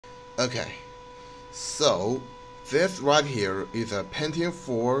Okay, so this right here is a Pentium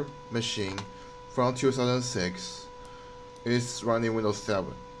 4 machine from 2006. It's running Windows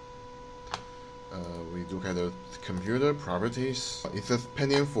 7. We look at the computer properties. It says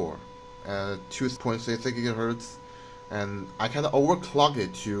Pentium 4 at 2.66 GHz, and I kind of overclocked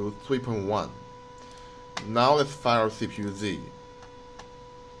it to 3.1. Now let's fire CPU-Z.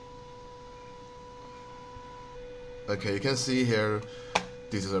 Okay, you can see here,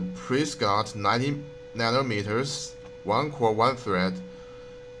 this is a Prescott 90 nanometers, 1 core, 1 thread,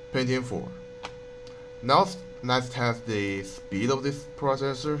 Pentium 4. Now let's test the speed of this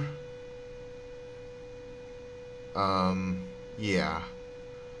processor. Yeah,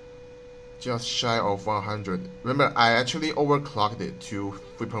 just shy of 100. Remember, I actually overclocked it to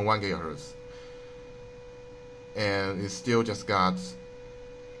 3.1 GHz, and it still just got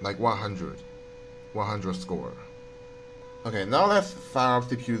like 100 score. Okay, now let's fire up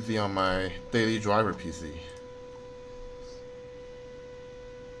CPU-Z on my daily driver PC.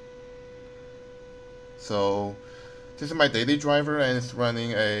 So this is my daily driver, and it's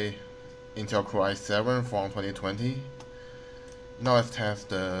running a Intel Core i7 from 2020. Now let's test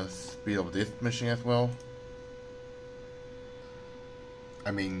the speed of this machine as well. I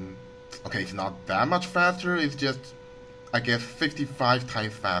mean, okay, it's not that much faster, it's just, I guess, 55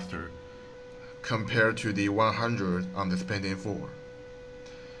 times faster compared to the 100 on this Pentium 4.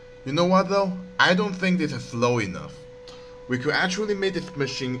 You know what though? I don't think this is slow enough. We could actually make this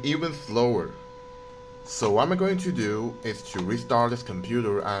machine even slower. So what I'm going to do is to restart this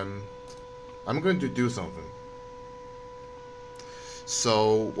computer. I'm going to do something.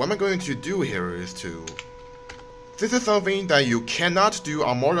 So what I'm going to do here is to... This is something that you cannot do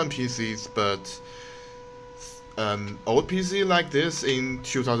on modern PCs, but old PC like this in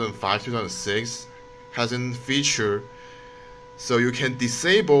 2005, 2006 has a feature so you can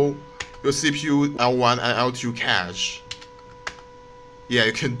disable your CPU L1 and L2 cache. Yeah,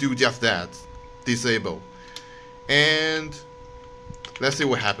 you can do just that. Disable. And let's see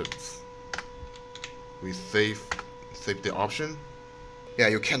what happens. We save the option. Yeah,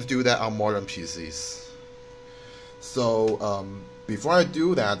 you can't do that on modern PCs. So before I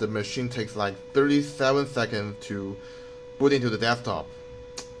do that, the machine takes like 37 seconds to boot into the desktop.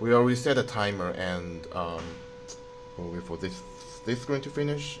 We already set a timer, and we'll wait for this screen to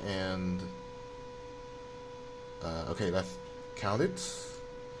finish. And okay, let's count it.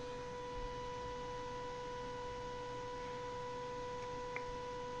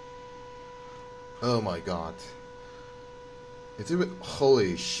 Oh my god. It's even,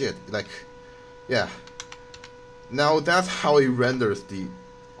 holy shit, like, yeah. Now that's how it renders the,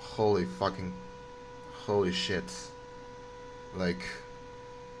 holy shit. Like,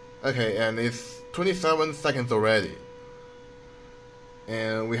 okay, and it's 27 seconds already.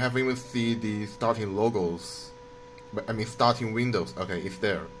 And we haven't even seen the starting logos. I mean, starting windows. Okay, it's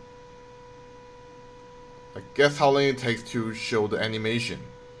there. I guess how long it takes to show the animation.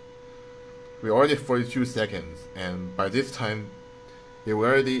 We're already 42 seconds, and by this time, it will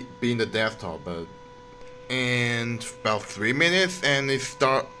already be in the desktop, but and about 3 minutes, and it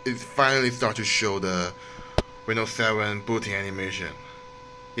finally start to show the Windows 7 booting animation.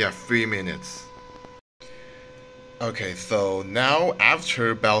 Yeah, 3 minutes. Okay, so now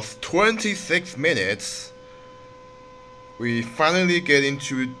after about 26 minutes, we finally get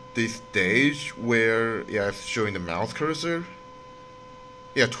into this stage where, yeah, it's showing the mouse cursor.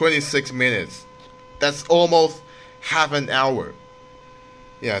 Yeah, 26 minutes. That's almost half an hour.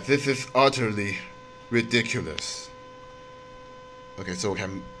 Yeah, this is utterly ridiculous. Okay, so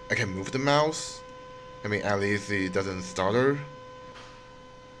I can move the mouse. I mean, at least it doesn't stutter.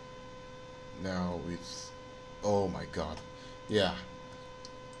 Now it's, oh my god. Yeah.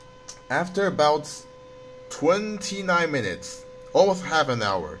 After about 29 minutes, almost half an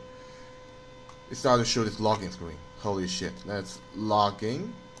hour, it started to show this login screen. Holy shit. Let's log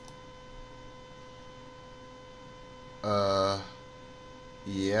in.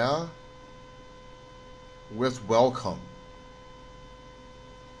 Yeah. Where's welcome?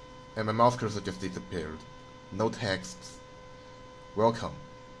 And my mouse cursor just disappeared. No text. Welcome.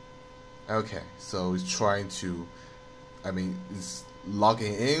 Okay, so it's trying to, I mean, it's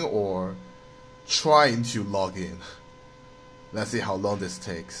logging in or trying to log in. Let's see how long this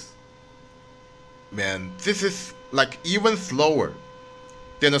takes. Man, this is like even slower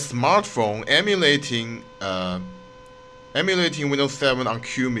than a smartphone emulating Windows 7 on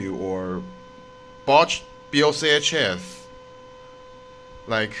QEMU or Bosch BOCHS.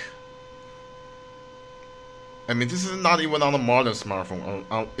 Like, I mean, this is not even on a modern smartphone.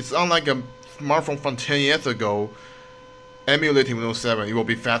 It's on like a smartphone from 10 years ago. emulating Windows 7, it will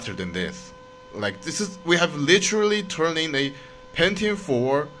be faster than this. Like this is, we have literally turning a Pentium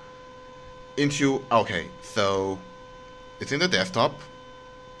 4 into, okay, so it's in the desktop.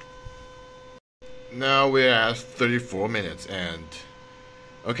 Now we're at 34 minutes and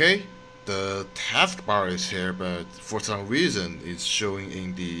okay, the taskbar is here, but for some reason it's showing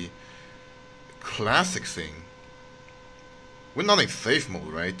in the classic thing. We're not in safe mode,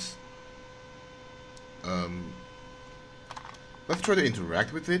 right? Let's try to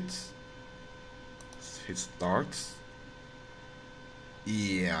interact with it. Let's hit start.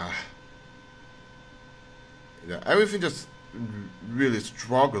 Yeah, everything just really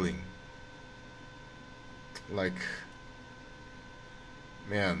struggling. Like,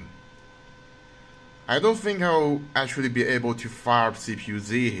 man, I don't think I'll actually be able to fire up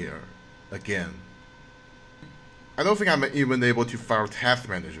CPU-Z here again. I don't think I'm even able to fire Task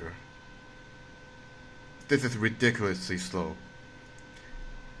Manager. This is ridiculously slow.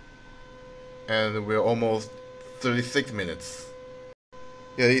 And we're almost 36 minutes.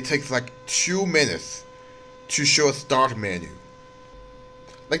 Yeah, it takes like 2 minutes to show a start menu.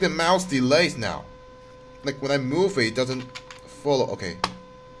 Like the mouse delays now. Like when I move it, it doesn't follow. Okay,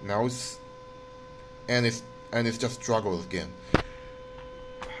 now it's just struggles again.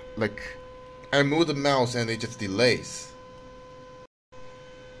 Like I move the mouse and it just delays.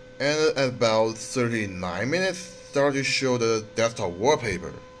 And at about 39 minutes, start to show the desktop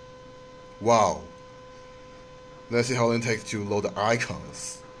wallpaper. Wow. Let's see how long it takes to load the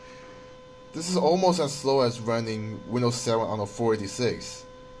icons. This is almost as slow as running Windows 7 on a 486,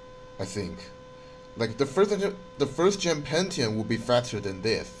 I think. Like the first gen Pentium would be faster than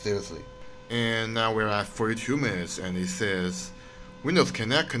this, seriously. And now we're at 42 minutes and it says Windows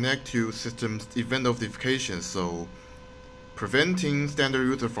cannot connect to system's event notifications, so preventing standard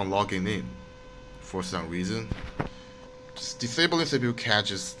user from logging in for some reason. Just disabling CPU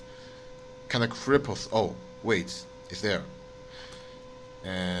caches kinda cripples. Oh, wait, it's there.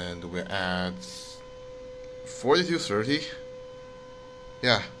 And we're at 42:30.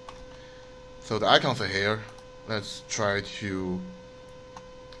 Yeah. So the icons are here. Let's fire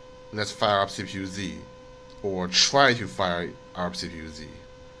up CPU-Z, or try to fire up CPU-Z.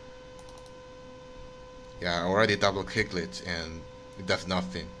 Yeah, I already double clicked it and it does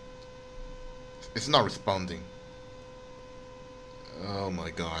nothing. It's not responding. Oh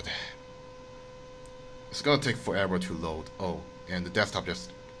my god. It's gonna take forever to load. Oh, and the desktop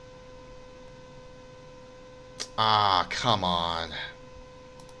just... Ah, come on.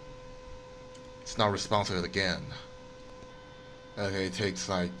 It's not responsive again. Okay, it takes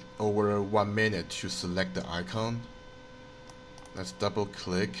like over 1 minute to select the icon. Let's double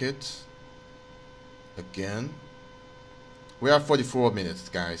click it again. We are 44 minutes,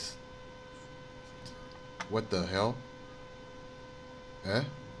 guys. What the hell? Eh?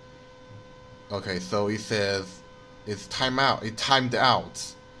 Okay, so it says it's timeout. It timed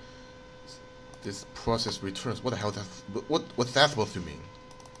out. This process returns. What the hell? What's that supposed to mean?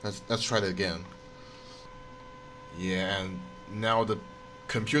 Let's try that again. Yeah, and now the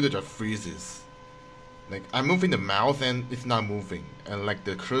computer just freezes. Like I'm moving the mouse and it's not moving, and like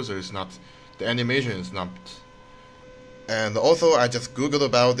the cursor is not, the animation is not. And also I just googled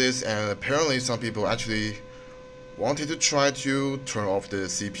about this, and apparently some people actually wanted to try to turn off the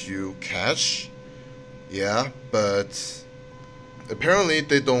CPU cache. Yeah, but apparently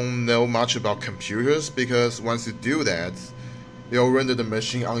they don't know much about computers, because once you do that, they'll render the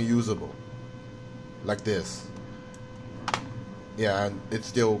machine unusable. Like this. Yeah, and it's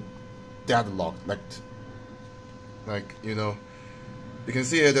still deadlocked. Like, you know, you can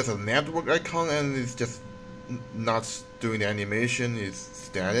see here there's a network icon and it's just not doing the animation, it's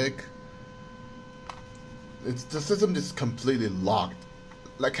static. The system is completely locked.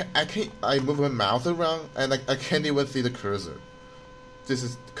 Like I move my mouse around and I can't even see the cursor. This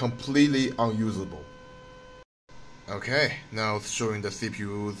is completely unusable. Okay, now it's showing the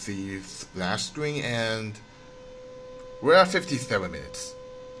CPU-Z splash screen, and we're at 57 minutes.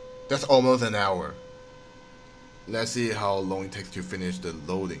 That's almost an hour. Let's see how long it takes to finish the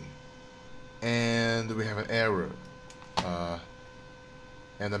loading. And we have an error.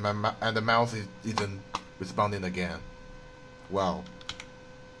 And the mouse isn't responding again. Wow.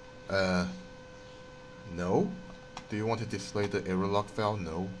 No? Do you want to display the error log file?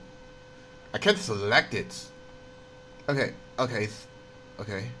 No. I can't select it. Okay.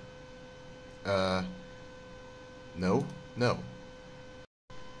 No.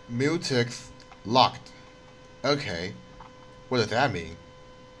 Mutex locked. Okay. What does that mean?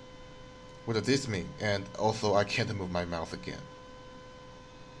 What does this mean? And also I can't move my mouse again.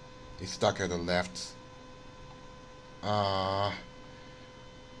 It's stuck at the left. Come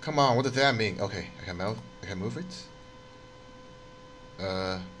on, what does that mean? Okay, I can move it.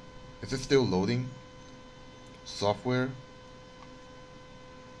 Is it still loading? Software?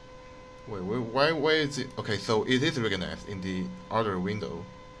 Wait, why is it? Okay, so it is recognized in the other window.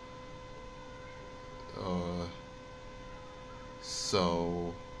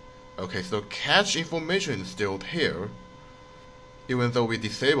 So, okay, so cache information is still here, even though we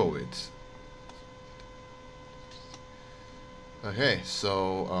disable it. Okay,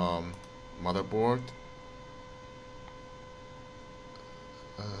 so motherboard.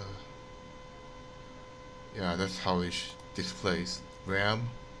 Yeah, that's how it displays. RAM.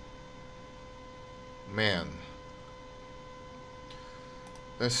 Man.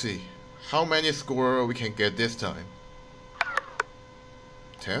 Let's see. How many score we can get this time?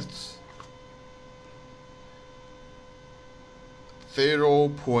 Tests.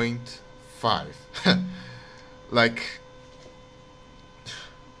 0.5. Like,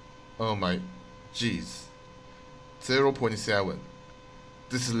 oh my, jeez. 0.7.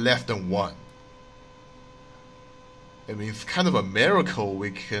 This is less than 1. I mean, it's kind of a miracle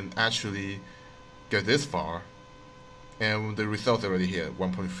we can actually get this far. And the results already here,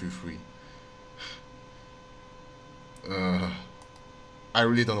 1.33. I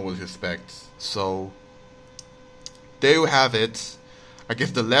really don't know what to expect. So, there you have it. I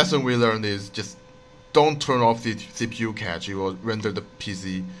guess the lesson we learned is just don't turn off the CPU cache. It will render the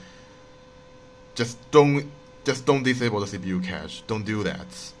PC. Just don't disable the CPU cache. Don't do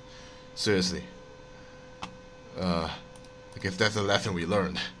that. Seriously. I guess that's the lesson we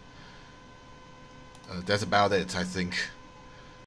learned. That's about it, I think.